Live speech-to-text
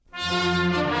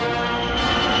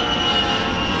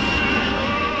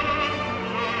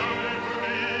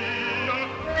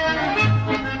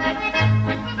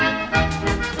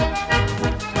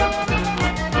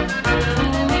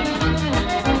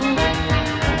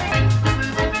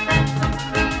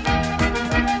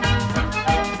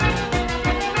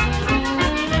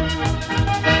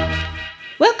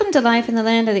Welcome to Life in the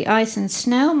Land of the Ice and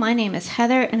Snow. My name is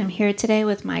Heather, and I'm here today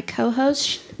with my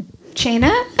co-hosts,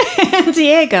 Shayna and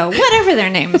Diego, whatever their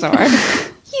names are.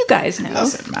 You guys know.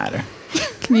 Doesn't matter.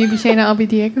 Can you be Shayna? I'll be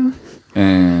Diego.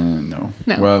 No.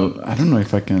 Well, I don't know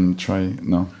if I can try.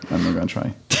 No, I'm not gonna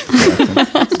try.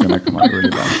 It's gonna come out really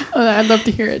bad. Oh, I'd love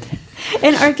to hear it.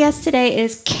 And our guest today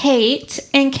is Kate.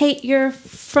 And Kate, you're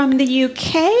from the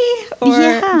UK?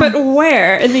 Yeah. But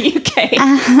where in the UK?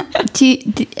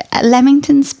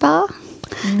 Leamington Spa.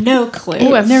 No clue.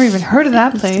 Oh, I've never even heard of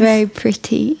that place. It's very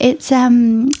pretty. It's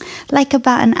like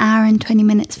about an hour and 20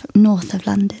 minutes north of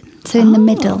London. So in the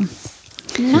middle.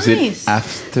 Nice. Is it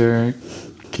after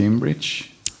Cambridge?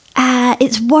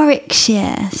 It's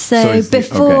Warwickshire. So it's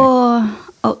before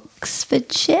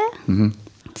Oxfordshire. Mm-hmm.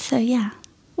 So yeah.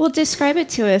 Well, describe it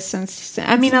to us. Since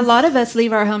I mean, a lot of us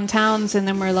leave our hometowns and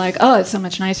then we're like, "Oh, it's so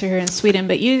much nicer here in Sweden."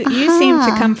 But you seem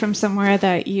to come from somewhere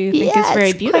that you think is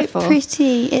very beautiful. Quite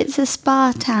pretty. It's a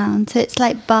spa town, so it's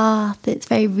like Bath. It's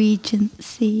very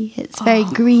Regency. It's very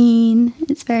green.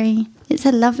 It's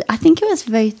a lovely. I think it was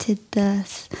voted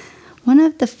one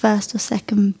of the first or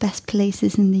second best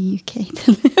places in the UK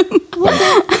to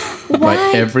live. By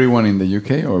everyone in the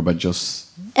UK, or by just?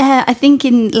 I think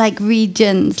in like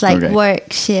regions, like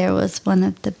Warwickshire was one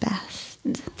of the best.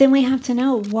 Then we have to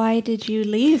know, why did you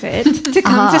leave it to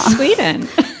come to Sweden?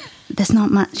 There's not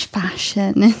much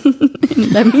fashion in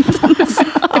Leamington.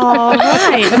 All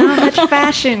right, not much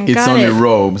fashion. It's Got only it.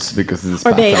 robes because it's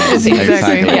Or bathing suits.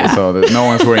 Exactly. Yeah. So no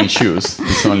one's wearing shoes.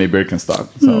 It's only Birkenstock.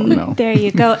 So no. There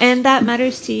you go. And that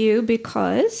matters to you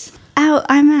because... Oh,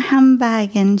 I'm a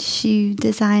handbag and shoe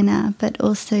designer, but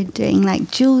also doing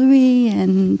like jewelry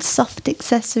and soft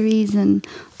accessories and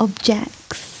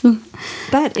objects.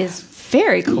 That is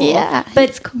very cool. Yeah, but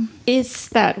it's cool. Is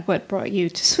that what brought you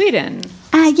to Sweden?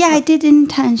 Yeah, I did an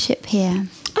internship here.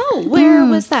 Oh, where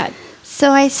was that?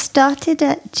 So I started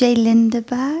at J.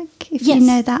 Lindeberg, if you Yes.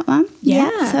 know that one.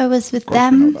 Yeah. So I was with Of course we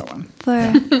them know that one.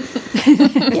 for...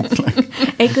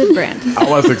 A good brand. I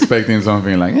was expecting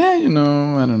something like, I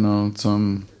don't know,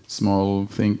 some small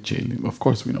thing. Of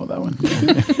course we know that one.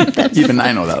 Even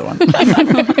I know that one.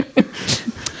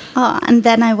 and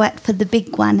then I worked for the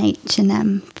big one,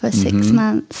 H&M, for 6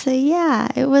 months. So yeah,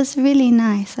 it was really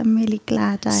nice. I'm really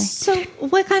glad So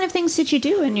what kind of things did you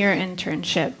do in your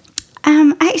internship?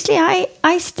 Actually,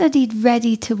 I studied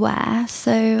ready to wear,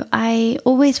 so I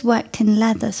always worked in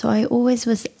leather, so I always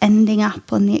was ending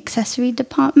up on the accessory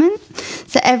department.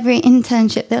 So every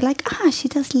internship, they're like, she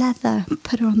does leather,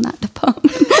 put her on that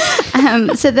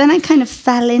department. So then I kind of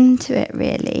fell into it,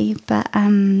 really. But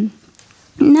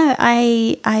no,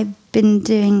 I've been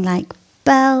doing like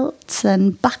belts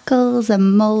and buckles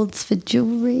and molds for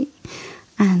jewelry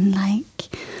and like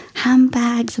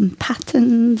handbags and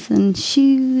patterns and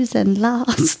shoes and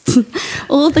lasts,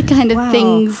 all the kind of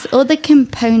things, all the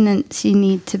components you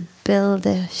need to build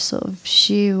a sort of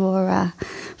shoe or a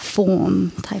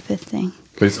form type of thing.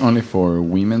 But it's only for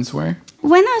women's wear?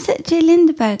 When I was at J.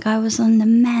 Lindeberg, I was on the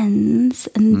men's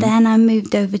and then I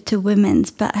moved over to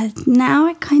women's. But now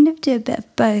I kind of do a bit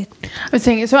of both. I was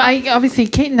saying, so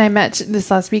Kate and I met this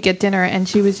last week at dinner, and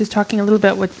she was just talking a little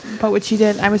bit about what she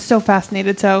did. I was so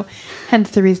fascinated, so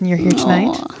hence the reason you're here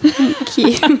tonight. Thank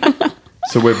you.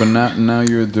 So wait, but now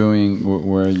you're doing,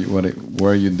 where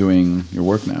are you doing your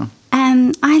work now?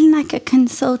 I'm like a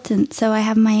consultant, so I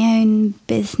have my own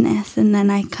business and then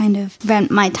I kind of rent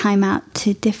my time out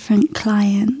to different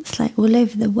clients, like all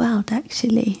over the world,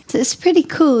 actually. So it's pretty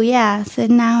cool, yeah. So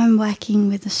now I'm working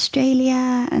with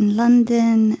Australia and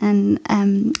London and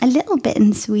a little bit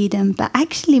in Sweden, but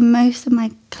actually most of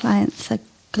my clients are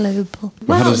global.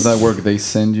 But how does that work? They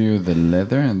send you the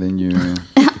leather and then you...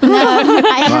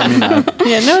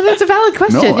 That's a valid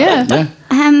question. Yeah.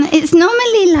 It's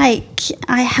normally like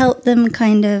I help them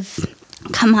kind of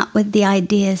come up with the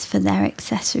ideas for their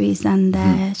accessories and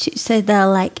their shoes. So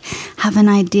they'll like have an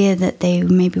idea that they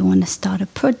maybe want to start a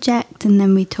project, and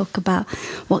then we talk about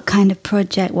what kind of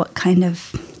project, what kind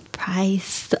of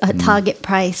price, target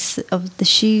price of the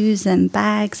shoes and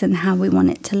bags and how we want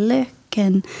it to look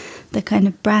and the kind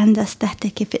of brand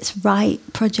aesthetic, if it's right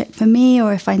project for me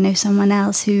or if I know someone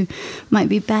else who might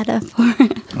be better for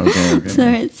it. Okay. So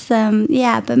it's,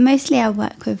 but mostly I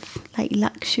work with like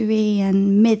luxury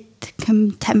and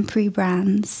mid-contemporary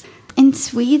brands. In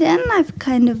Sweden, I've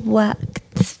kind of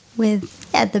worked with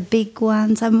the big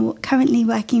ones. I'm currently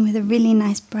working with a really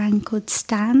nice brand called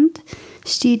Stand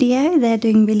Studio. They're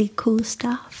doing really cool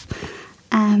stuff.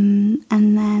 And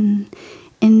then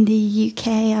in the UK,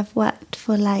 I've worked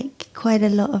for like quite a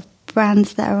lot of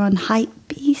brands that are on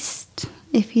Hypebeast,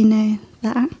 if you know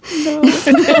that. You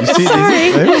see,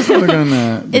 I was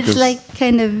gonna. It's like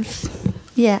kind of,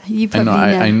 yeah, you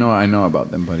probably know. I know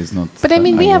about them, but it's not. But I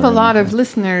mean, we have a lot of anything.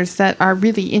 listeners that are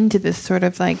really into this sort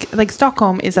of like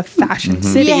Stockholm is a fashion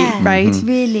city, Yeah, right?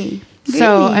 Really.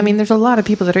 So, I mean, there's a lot of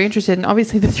people that are interested, and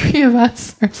obviously the three of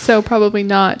us are so probably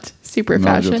not super Not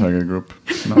fashion. your target group.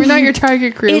 No. We're not your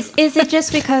target group. Is it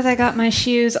just because I got my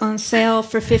shoes on sale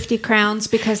for 50 crowns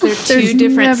because they're There's two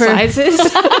different never- sizes?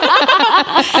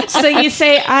 So you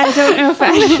say, I don't know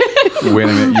fashion. Wait a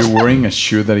minute, you're wearing a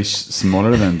shoe that is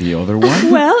smaller than the other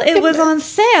one? Well, it was on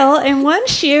sale, and one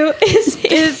shoe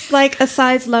is like a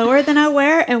size lower than I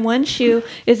wear, and one shoe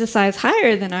is a size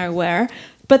higher than I wear.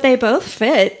 But they both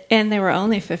fit, and they were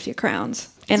only 50 crowns.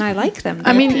 And I like them.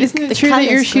 I mean, They're isn't it The true that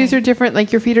your colour's shoes great. are different?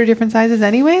 Like your feet are different sizes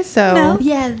anyway. So No.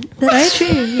 Yeah, that's true.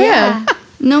 Yeah.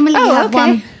 Normally Oh, you have okay.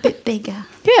 one bit bigger.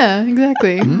 yeah,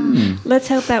 exactly. Let's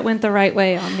hope that went the right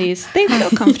way on these. They feel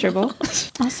comfortable.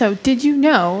 Also, did you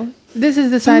know this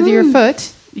is the size of your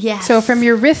foot? Yes. So from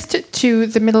your wrist to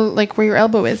the middle, like where your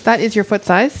elbow is, that is your foot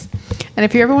size. And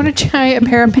if you ever want to try a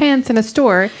pair of pants in a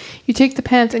store, you take the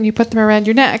pants and you put them around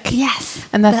your neck. Yes.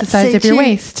 And that's the size so of your true.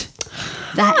 waist,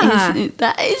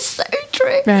 That is so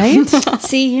true. right?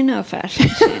 See, you know fashion.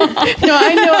 No,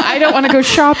 I know I don't want to go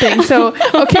shopping. So,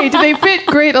 okay, do they fit?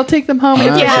 Great, I'll take them home. And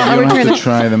if they So don't, I'll you don't return have to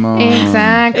them. try them on.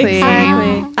 Exactly.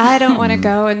 Exactly. I don't want to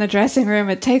go in the dressing room.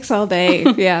 It takes all day.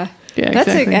 Yeah. Yeah, That's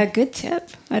exactly. a good tip.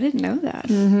 I didn't know that.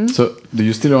 So, do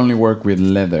you still only work with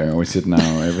leather, or is it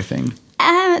now everything?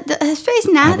 I suppose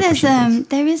now have a question,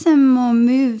 there is a more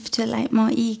move to like more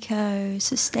eco,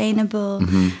 sustainable,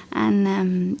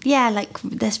 and yeah, like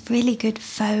there's really good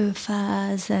faux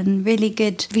furs and really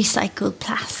good recycled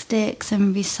plastics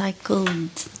and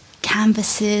recycled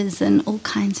canvases and all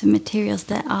kinds of materials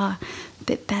that are a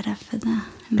bit better for the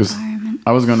Because environment.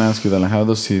 I was going to ask you that, like, how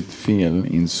does it feel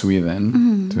in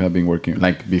Sweden to have been working,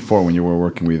 like before when you were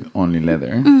working with only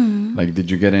leather? Like,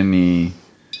 did you get any?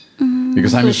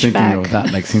 Because I'm just thinking Pushback. of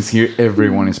that. Like, since here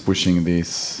everyone is pushing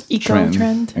this Eco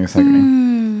trend. Exactly.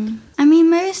 I mean,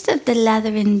 most of the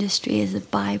leather industry is a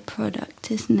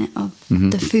byproduct, isn't it, of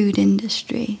the food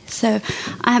industry. So,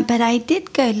 but I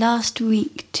did go last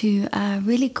week to a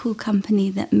really cool company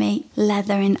that make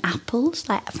leather in apples,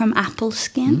 like from apple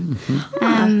skin.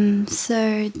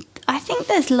 So I think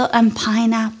there's and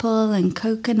pineapple and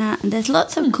coconut, and there's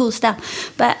lots of cool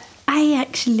stuff. But I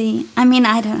mean,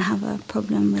 I don't have a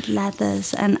problem with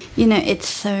leathers, and you know, it's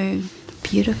so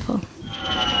beautiful.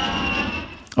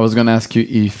 I was going to ask you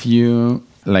if you,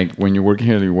 like, when you work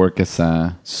here, you work as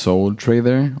a sole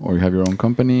trader, or you have your own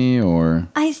company, or?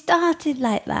 I started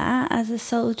like that as a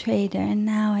sole trader, and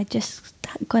now I just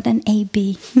got an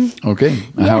AB. Okay.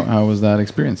 Yeah. How was that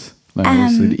experience? Like,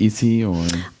 was it easy, or?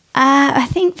 I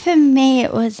think for me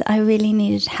it was I really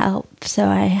needed help, so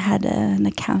I had an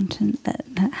accountant that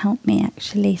helped me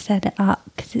actually set it up,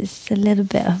 because it's a little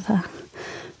bit of a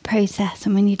process,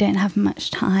 and when you don't have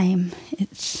much time,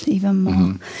 it's even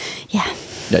more. Yeah.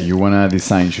 Yeah, you want to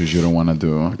design shoes, you don't want to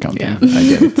do accounting. Yeah. I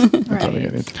get it. I totally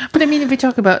get it. But I mean, if we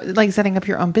talk about like setting up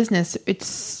your own business,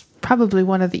 it's probably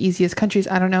one of the easiest countries.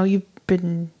 I don't know. You've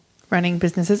been running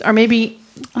businesses, or maybe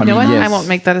you know mean, what? yes. I won't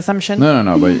make that assumption.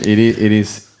 No, but it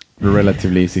is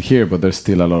relatively easy here, but there's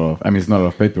still a lot of, I mean, it's not a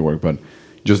lot of paperwork, but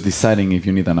just deciding if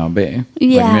you need an AB.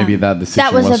 Yeah, Like maybe that decision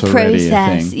that was a already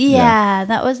process. a thing. Yeah,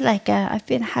 that was like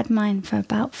had mine for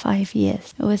about 5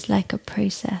 years. It was like a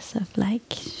process of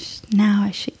like, now I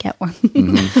should get one.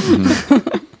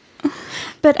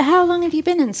 But how long have you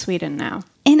been in Sweden now?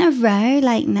 In a row,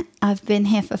 like I've been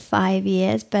here for 5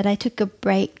 years, but I took a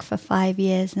break for 5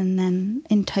 years, and then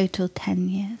in total 10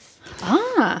 years.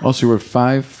 Ah. Also, you were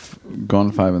 5,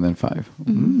 gone 5, and then 5.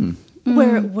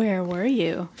 Where were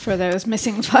you for those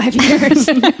missing 5 years?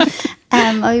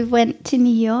 I went to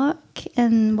New York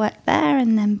and worked there,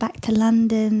 and then back to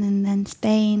London, and then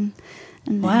Spain,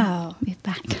 and then Wow. moved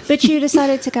back. But you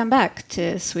decided to come back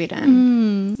to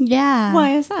Sweden. Yeah.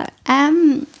 Why is that?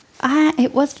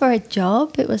 It was for a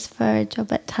job. It was for a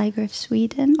job at Tiger of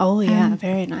Sweden. Oh, yeah.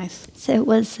 Very nice. So it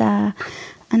was a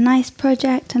nice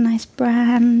project, a nice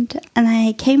brand. And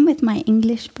I came with my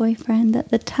English boyfriend at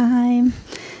the time,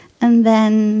 and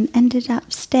then ended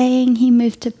up staying. He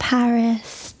moved to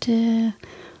Paris to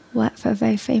work for a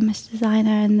very famous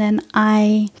designer. And then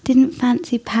I didn't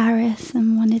fancy Paris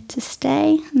and wanted to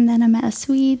stay. And then I met a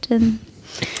Swede, and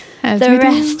As the we do.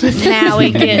 rest is Now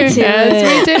we get to Yes,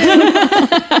 it. we do.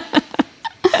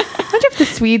 I wonder if the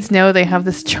Swedes know they have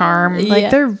this charm. Like Yeah.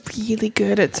 they're really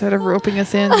good at sort of roping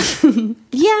us in.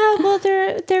 Yeah, well,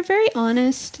 they're very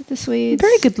honest. The Swedes,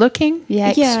 Very good looking. Yeah,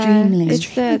 extremely. It's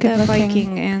the good looking.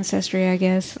 Viking ancestry, I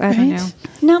guess. I don't Right.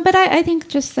 know. No, but I think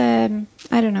just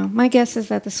I don't know. My guess is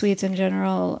that the Swedes in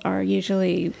general are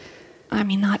usually, I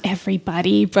mean, not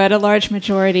everybody, but a large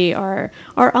majority are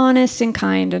honest and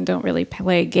kind and don't really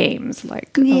play games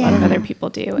like a lot of Yeah. other people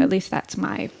do. At least that's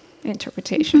my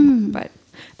interpretation. But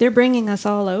they're bringing us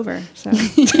all over. So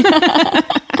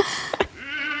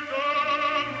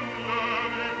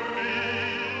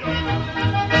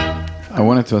I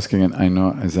wanted to ask again. I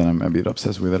know as I'm a bit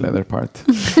obsessed with the leather part.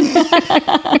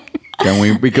 Can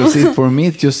we? Because for me,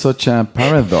 it's just such a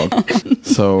paradox.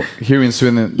 So here in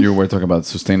Sweden, you were talking about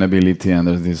sustainability, and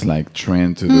there's this like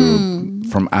trend to do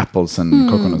from apples and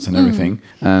coconuts and everything.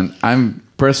 And I'm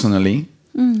personally,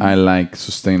 I like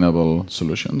sustainable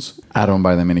solutions. I don't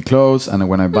buy that many clothes, and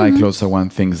when I buy clothes, I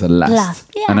want things that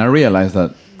last. Yeah. And I realized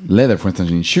that leather, for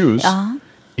instance, in shoes,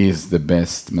 is the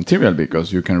best material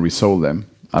because you can resole them.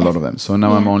 A lot of them. So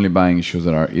now I'm only buying shoes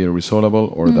that are either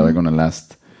resolable or that are going to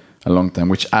last a long time,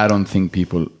 which I don't think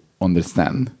people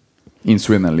understand in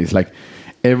Sweden at least. Like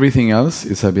everything else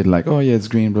is a bit like, oh yeah, it's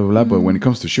green, blah, blah, blah. But when it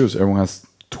comes to shoes, everyone has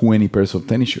 20 pairs of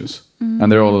tennis shoes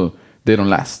and they don't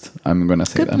last. I'm going to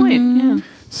say good that. point. Yeah.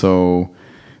 So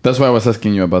that's why I was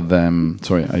asking you about them.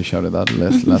 Sorry, I shouted that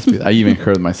last bit. I even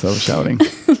heard myself shouting.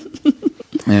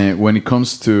 When it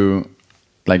comes to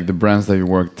like the brands that you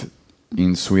worked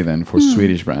in Sweden for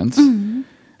Swedish brands,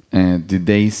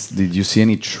 did you see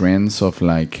any trends of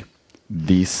like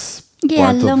this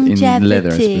part of in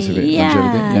leather specifically? Yeah,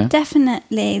 Longevity?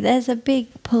 definitely. There's a big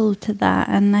pull to that,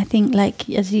 and I think like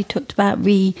as you talked about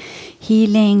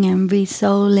healing and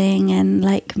resoling and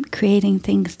like creating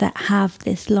things that have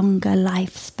this longer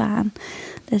lifespan.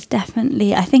 There's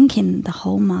definitely, I think in the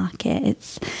whole market,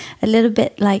 it's a little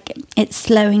bit like it's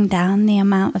slowing down the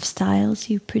amount of styles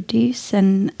you produce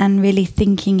and really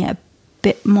thinking a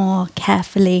bit more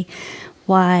carefully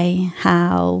why,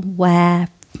 how, where.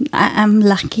 I'm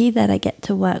lucky that I get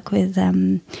to work with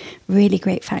really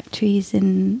great factories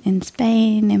in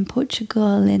Spain, in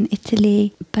Portugal, in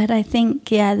Italy. But I think,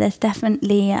 there's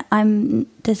definitely, I'm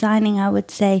designing, I would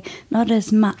say, not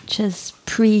as much as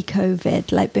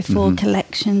pre-COVID, like before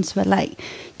collections were like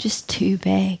just too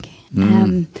big.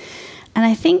 And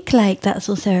I think like that's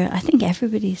also, I think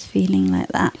everybody's feeling like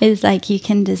that. It's like you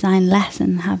can design less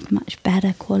and have much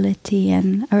better quality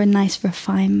and or a nice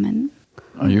refinement.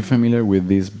 Are you familiar with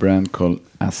this brand called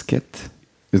Asket?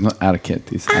 It's not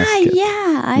Arket, it's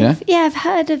Asket. I've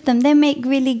heard of them. They make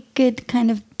really good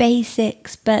kind of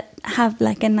basics, but have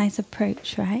like a nice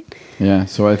approach, right? Yeah,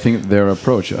 so I think their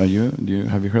approach. Have you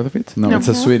heard of it? No, it's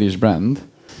a Swedish brand.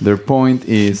 Their point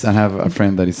is, I have a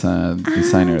friend that is a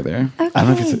designer there. Okay. I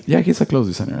don't know if he's a clothes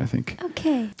designer, I think.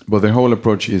 Okay. But their whole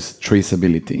approach is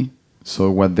traceability. So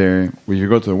when you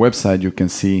go to the website, you can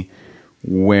see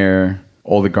where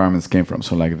all the garments came from.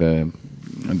 So like the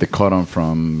cotton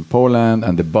from Poland,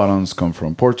 and the buttons come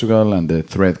from Portugal, and the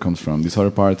thread comes from this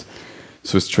other part.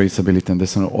 So it's traceability, and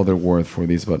there's another word for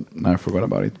this, but now I forgot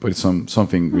about it. But it's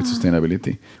something with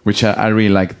sustainability, which I really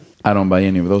like. I don't buy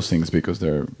any of those things because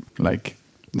they're like,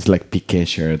 it's like piqué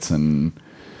shirts, and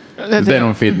they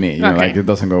don't fit me. You know, like it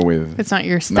doesn't go with. It's not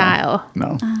your style.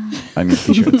 No. I need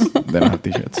t-shirts. They don't have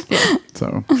t-shirts.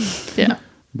 So Yeah.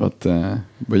 But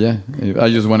yeah, I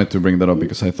just wanted to bring that up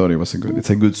because I thought it's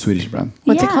a good Swedish brand.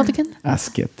 What's it Yeah. called again?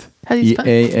 Asket. How do you spell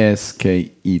it?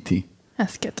 Asket.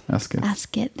 Asket. Asket.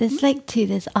 Asket. There's like two.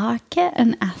 There's Arket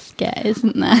and Asket,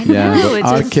 isn't there? Yeah, know, but it's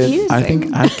Arket. I think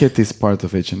confusing. Arket is part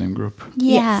of H&M Group.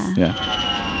 Yeah.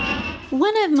 Yeah.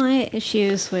 One of my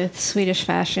issues with Swedish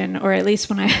fashion, or at least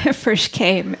when I first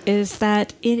came, is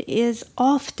that it is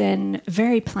often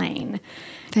very plain.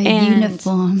 Very And-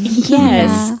 uniform.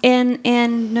 Yes,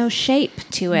 and no shape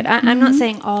to it. I'm not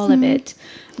saying all of it,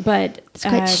 but It's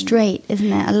quite straight,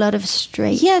 isn't it? A lot of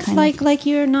straight. yes, kind like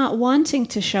you're not wanting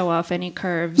to show off any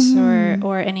curves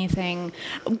or anything.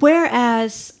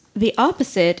 Whereas the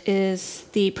opposite is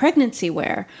the pregnancy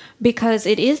wear, because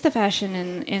it is the fashion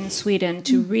in Sweden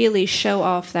to really show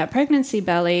off that pregnancy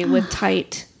belly with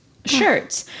tight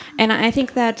shirts. And I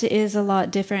think that is a lot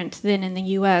different than in the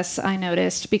US, I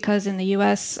noticed, because in the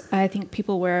US I think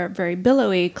people wear very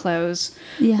billowy clothes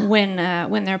Yeah. when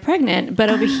they're pregnant, but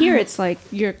over here it's like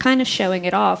you're kind of showing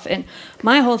it off. And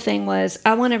my whole thing was,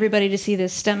 I want everybody to see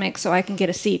this stomach so I can get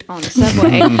a seat on the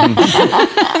subway.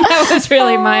 That was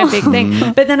really my big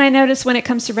thing. But then I noticed when it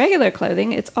comes to regular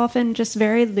clothing, it's often just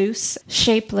very loose,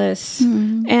 shapeless,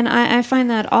 and I find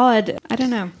that odd. I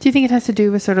don't know. Do you think it has to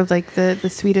do with sort of like the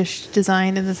Swedish Swedish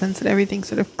design in the sense that everything's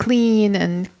sort of clean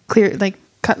and clear, like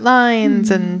cut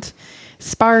lines and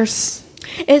sparse.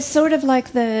 It's sort of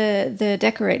like the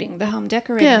decorating. The home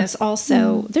decorating is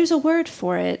also, there's a word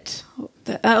for it.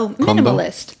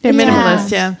 Minimalist. Yeah,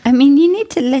 minimalist, yeah. I mean, you need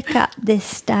to look up this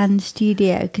Stan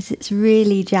studio because it's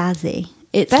really jazzy.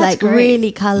 It's That's like great.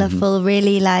 really colorful,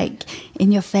 really like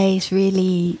in your face,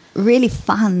 really, really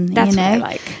fun. That's you know? what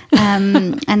I like.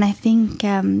 And I think,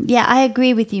 I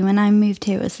agree with you. When I moved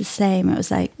here, it was the same.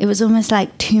 It was almost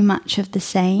like too much of the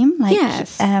same. Like,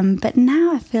 Yes. But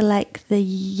now I feel like the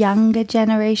younger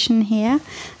generation here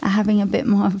are having a bit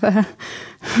more of a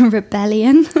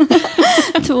rebellion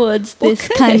towards this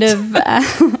kind of.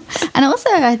 And also,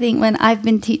 I think when I've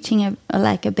been teaching a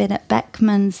bit at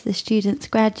Beckman's, the students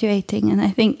graduating, and I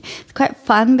think it's quite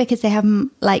fun because they have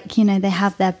they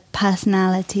have their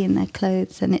personality in their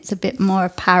clothes, and it's a bit more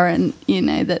apparent,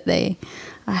 that they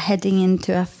are heading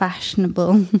into a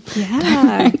fashionable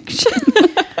direction.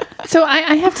 So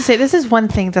I have to say, this is one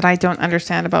thing that I don't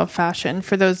understand about fashion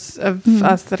for those of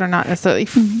us that are not necessarily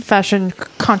fashion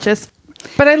conscious.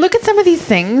 But I look at some of these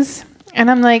things and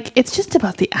I'm like, it's just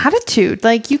about the attitude.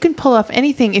 Like, you can pull off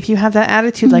anything if you have that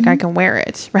attitude, like I can wear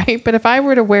it, right? But if I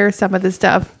were to wear some of this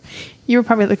stuff, you would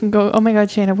probably look and go, oh my God,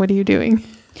 Shana, what are you doing?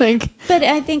 But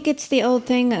I think it's the old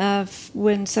thing of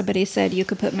when somebody said you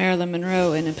could put Marilyn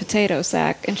Monroe in a potato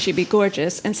sack and she'd be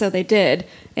gorgeous, and so they did,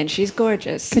 and she's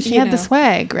gorgeous because she had the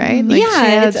swag, right?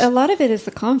 A lot of it is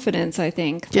the confidence, I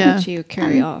think, that you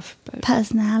carry off. But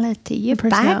Personality, your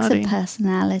bag's a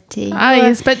personality.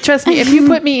 Yes, but trust me, if you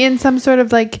put me in some sort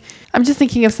of I'm just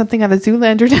thinking of something out of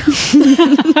Zoolander now.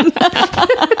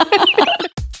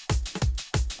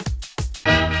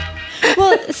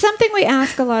 Well, something we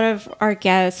ask a lot of our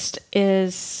guests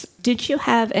is, did you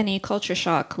have any culture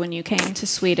shock when you came to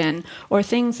Sweden, or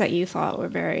things that you thought were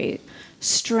very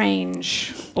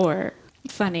strange or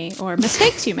funny, or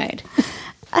mistakes you made?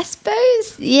 I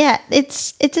suppose,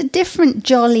 it's a different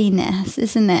jolliness,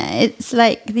 isn't it? It's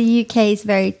like the UK is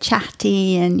very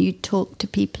chatty and you talk to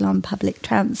people on public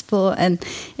transport and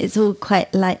it's all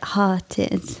quite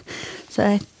light-hearted. So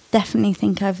I definitely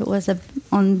think I was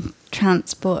on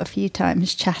transport a few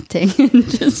times chatting and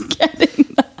just getting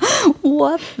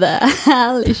what the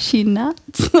hell, is she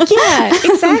nuts? Yeah,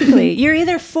 exactly. You're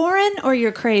either foreign or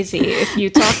you're crazy if you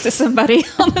talk to somebody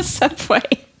on the subway.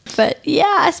 But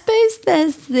I suppose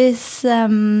there's this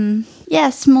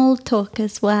small talk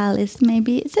as well. It's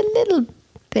a little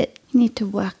bit, you need to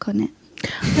work on it.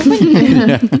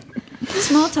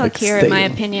 Small talk Like here, in my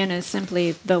stale. opinion, is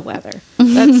simply the weather.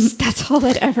 That's all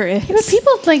it ever is. Yeah, but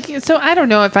people so I don't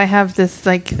know if I have this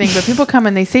thing, but people come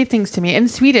and they say things to me in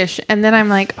Swedish, and then I'm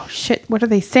like, oh shit, what are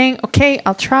they saying? Okay,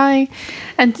 I'll try.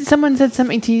 And someone said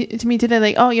something to me today,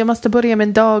 like, oh, you must börja med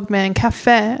en dag med en kaffe.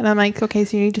 And I'm like, okay,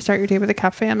 so you need to start your day with a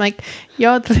cafe. I'm like,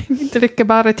 jag dricker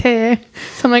bara te.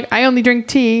 So I'm like, I only drink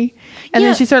tea. And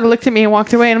then she sort of looked at me and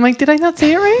walked away, and I'm like, did I not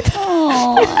say it right?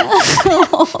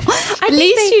 At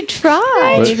least you tried.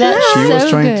 But That's she was so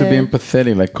trying to be good.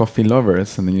 empathetic, like coffee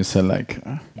lovers, and then you said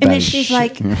And then she's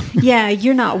like, yeah,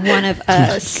 you're not one of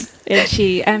us. And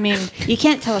you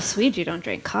can't tell a Swede you don't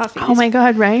drink coffee. Oh my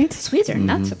God, right? Swedes are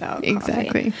nuts about coffee.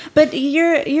 Exactly. But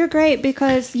you're great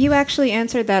because you actually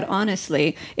answered that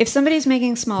honestly. If somebody's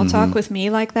making small talk with me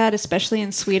like that, especially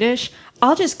in Swedish,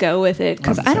 I'll just go with it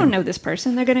because I don't know this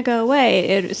person. They're going to go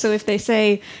away. So if they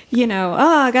say,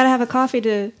 I got to have a coffee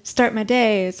to start my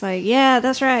day, it's like, yeah,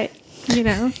 that's right. But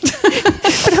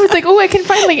I was like, oh, I can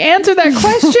finally answer that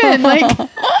question.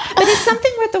 But it's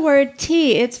something with the word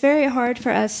tea. It's very hard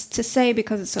for us to say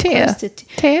because it's so close to tea.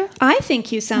 Tea? I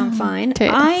think you sound fine. Tea.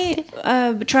 I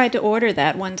tried to order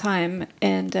that one time,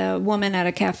 and a woman at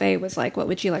a cafe was like, what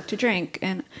would you like to drink?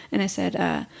 And I said,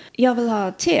 jag vill ha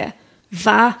te.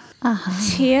 Va?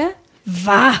 Te?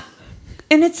 Va?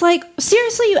 And it's like,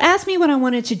 seriously, you asked me what I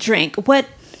wanted to drink. What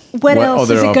else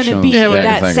other is it going to options? be Yeah,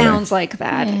 that exactly. sounds like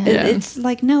that? Yeah. It's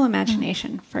like no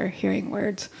imagination for hearing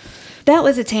words. That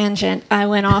was a tangent I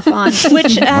went off on,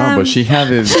 which... wow, but she had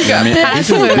it. I mean,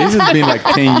 this has been like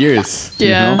 10 years.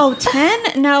 Yeah. Oh,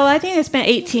 10? No, I think it's been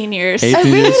 18 years.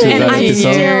 18 years since And that I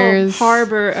episode. Years. still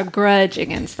harbor a grudge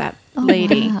against that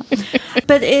lady. Wow.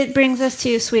 But it brings us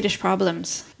to Swedish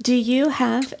problems. Do you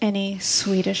have any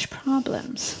Swedish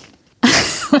problems?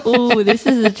 Oh, this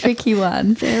is a tricky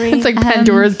one. It's like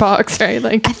Pandora's box, right?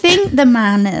 I think the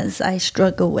manners I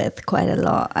struggle with quite a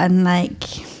lot, and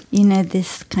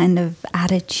this kind of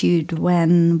attitude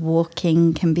when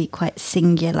walking can be quite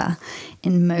singular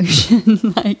in motion.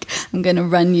 Like, I'm going to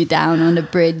run you down on a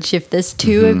bridge if there's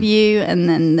two of you, and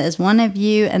then there's one of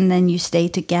you, and then you stay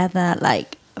together.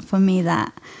 Like, for me,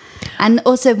 that And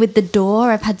also with the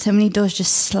door, I've had so many doors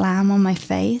just slam on my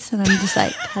face, and I'm just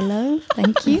like, hello,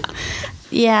 thank you.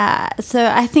 Yeah, so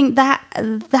I think that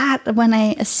when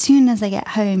as soon as I get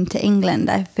home to England,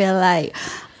 I feel like,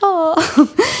 oh,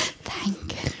 thank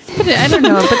you. But I don't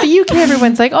know. But the UK,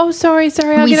 everyone's like, "Oh, sorry,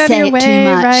 I'll We get out of say your it way." too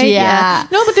much, right? yeah.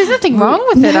 No, but there's nothing wrong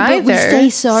with it but either. we say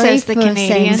sorry Says the for Canadian.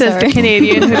 saying Says sorry. the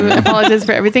Canadian who apologizes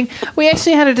for everything. We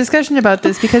actually had a discussion about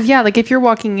this because, like if you're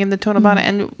walking in the Tunnelbana,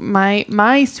 and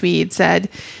my Swede said,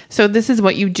 so this is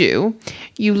what you do.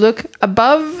 You look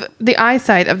above the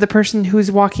eyesight of the person who's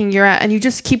walking you're at, and you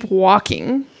just keep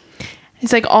walking.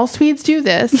 It's like all Swedes do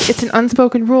this. It's an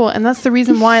unspoken rule. And that's the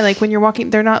reason why, like when you're walking,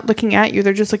 they're not looking at you.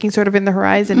 They're just looking sort of in the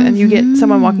horizon, and you get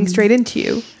someone walking straight into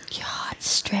you. Yeah, it's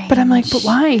strange. But I'm like, but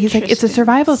why? He's like, it's a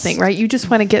survival thing, right? You just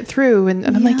want to get through. And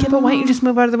I'm like, yeah, but why don't you just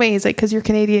move out of the way? He's like, because you're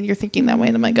Canadian, you're thinking that way.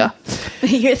 And I'm like, oh.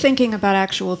 You're thinking about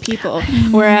actual people,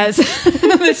 whereas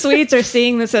the Swedes are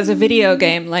seeing this as a video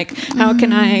game. Like, how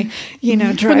can I,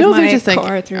 drive But no, my they're just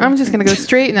car like, through? I'm just going to go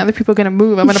straight, and other people are going to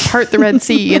move. I'm going to part the Red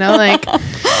Sea, like.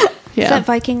 It's Yeah. that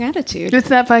Viking attitude. It's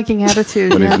that Viking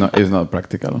attitude. But yeah. it's not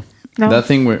practical. No. That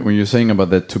thing when you're saying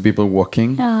about the two people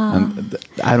walking, and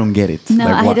I don't get it. no,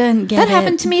 Like, I what- don't get That it.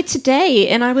 happened to me today,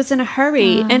 and I was in a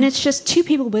hurry, and it's just two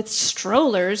people with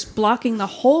strollers blocking the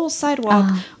whole sidewalk,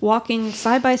 walking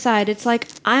side by side. It's like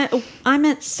I'm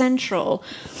at Central.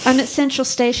 I'm at Central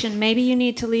Station. Maybe you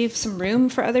need to leave some room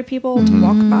for other people to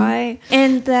walk by.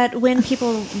 And that when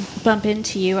people bump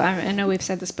into you, I know we've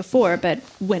said this before, but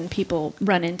when people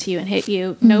run into you and hit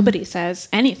you, nobody says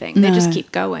anything. They just No.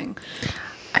 keep going.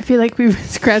 I feel like we've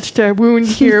scratched a wound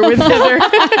here with Heather.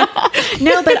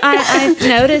 No, but I've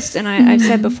noticed, and I've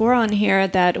said before on here,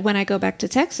 that when I go back to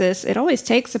Texas, it always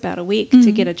takes about a week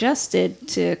to get adjusted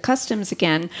to customs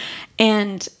again.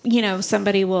 And,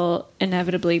 somebody will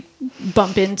inevitably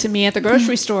bump into me at the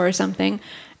grocery store or something.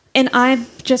 And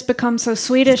I've just become so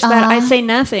Swedish that I say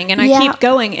nothing and I Yeah. keep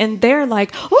going. And they're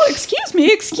like, oh, excuse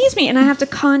me. And I have to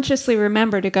consciously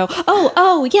remember to go,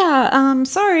 oh, yeah,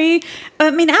 sorry.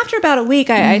 I mean, after about a week,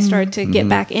 I start to get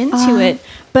back into it.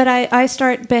 But I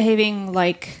start behaving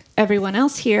like everyone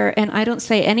else here, and I don't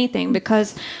say anything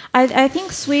because I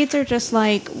think Swedes are just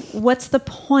like, what's the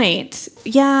point?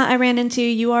 Yeah, I ran into you.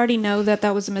 You already know that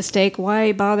was a mistake.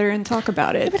 Why bother and talk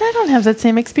about it? But I don't have that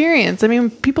same experience. I mean,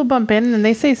 people bump in and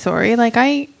they say sorry. Like,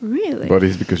 Really? But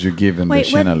it's because you give them Wait,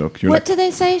 the Shayna look. You're what like, do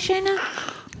they say, Shayna?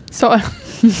 so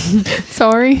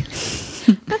sorry.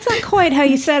 That's not quite how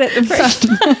you said it the first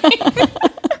time.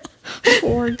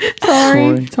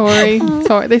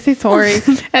 Sorry. They say sorry.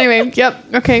 Anyway, yep.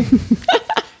 Okay.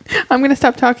 I'm going to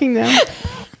stop talking now.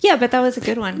 Yeah, but that was a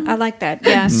good one. I like that.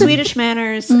 Yeah, Swedish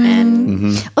manners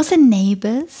and Also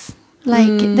neighbors. Like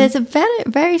there's a very,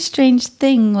 very strange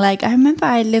thing. Like I remember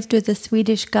I lived with a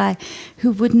Swedish guy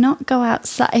who would not go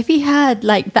outside. If he heard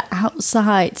like the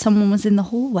outside, someone was in the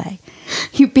hallway,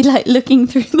 he'd be like looking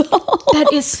through the hole.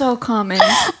 that is so common.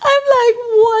 I'm like,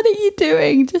 what are you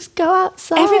doing? Just go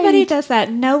outside. Everybody does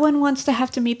that. No one wants to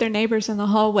have to meet their neighbors in the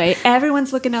hallway.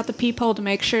 Everyone's looking out the peephole to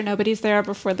make sure nobody's there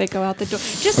before they go out the door.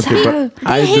 Just okay, but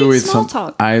they hate small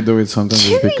talk. I do it sometimes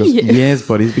just because yes,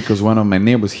 but it's because one of my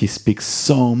neighbors, he speaks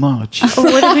so much.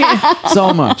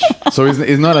 So much. So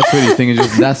it's not a Swedish thing, it's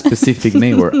just that specific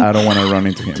neighbor. I don't want to run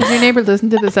into him. Does your neighbor listen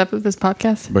to this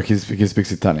podcast? But he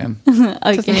speaks Italian.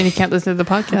 Doesn't mean he can't listen to the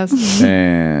podcast.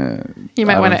 You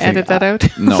might I want don't to edit think- that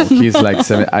out. No, he's like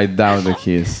 7. I doubt that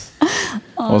he is.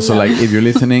 Also, like, if you're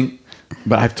listening,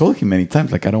 but I've told him many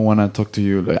times, like, I don't want to talk to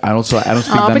you. Like, I don't speak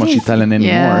that but much he's- Italian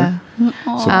anymore. yeah.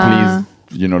 So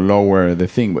please, lower the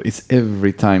thing. But it's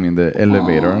every time in the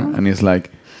elevator, and it's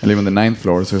like, I live on the 9th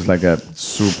floor, so it's like a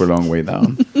super long way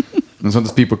down. And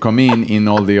sometimes people come in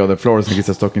all the other floors, and he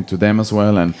starts talking to them as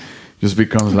well, and just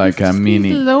becomes like a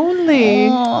mini. Lonely.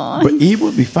 But it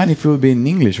would be fine if it would be in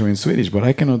English or in Swedish, but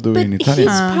I cannot do it in But Italian.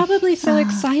 he's probably so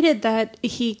excited that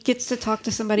he gets to talk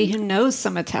to somebody who knows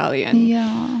some Italian.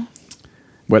 Yeah.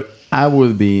 Well, I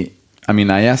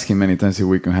asked him many times if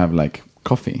we can have like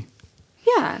coffee.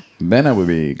 Yeah. Then I would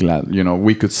be glad,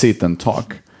 we could sit and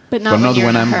talk. But not when you're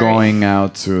when in a I'm hurry. going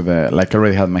out to I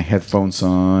already had my headphones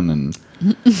on and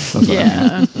that's what I mean.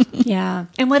 Yeah. Yeah.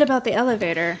 And what about the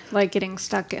elevator? Like getting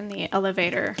stuck in the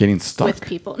elevator. Getting stuck? with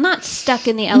people. Not stuck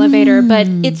in the elevator, but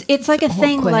it's like a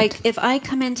thing. Awkward. Like if I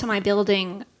come into my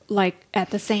building like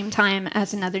at the same time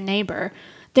as another neighbor,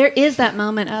 there is that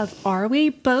moment of, are we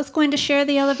both going to share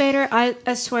the elevator? I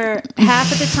swear,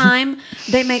 half of the time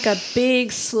they make a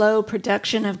big, slow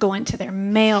production of going to their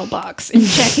mailbox and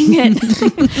checking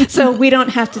it, so we don't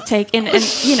have to take in. And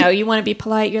you want to be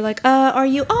polite. You're like, are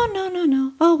you? Oh no.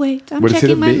 Oh wait, I'm But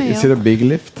checking my mail. is it a big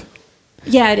lift?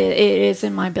 Yeah, it is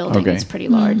in my building. Okay. It's pretty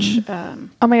large.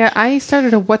 Oh my God, I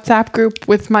started a WhatsApp group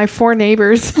with my 4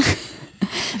 neighbors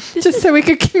just so we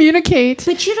could communicate.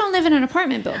 But you don't live in an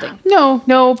apartment building.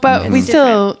 No, but we It's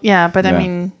still, but I Yeah.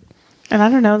 mean, and I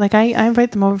don't know, like I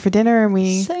invite them over for dinner and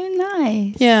we, So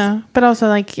nice. but also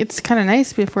like it's kind of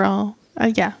nice if we're all, I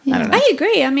don't know. I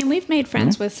agree. I mean, we've made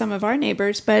friends with some of our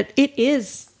neighbors, but it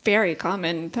is very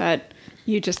common that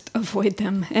you just avoid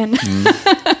them and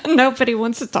nobody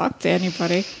wants to talk to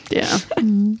anybody. Yeah.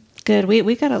 Good.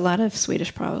 We got a lot of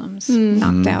Swedish problems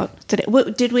knocked out today.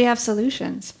 Did we have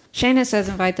solutions? Shayna says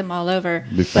invite them all over,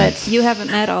 Be but friends. you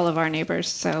haven't met all of our neighbors,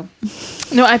 so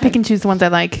No, I pick and choose the ones I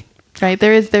like, right?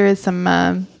 There is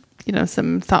some,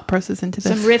 some thought process into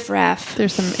this. some riffraff.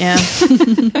 There's some,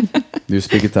 Do you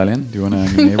speak Italian? Do you want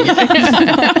to neighbor?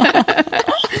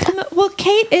 Well,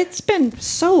 Kate, it's been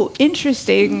so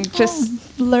interesting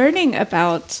just learning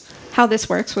about how this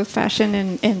works with fashion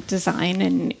and design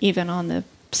and even on the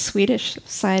Swedish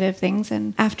side of things.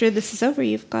 And after this is over,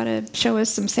 you've got to show us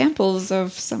some samples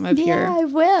of some of Yeah, I your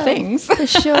will. things. For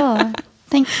sure.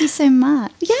 Thank you so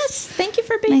much. Yes, thank you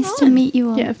for being Nice on. to meet you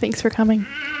all. yeah, thanks for coming.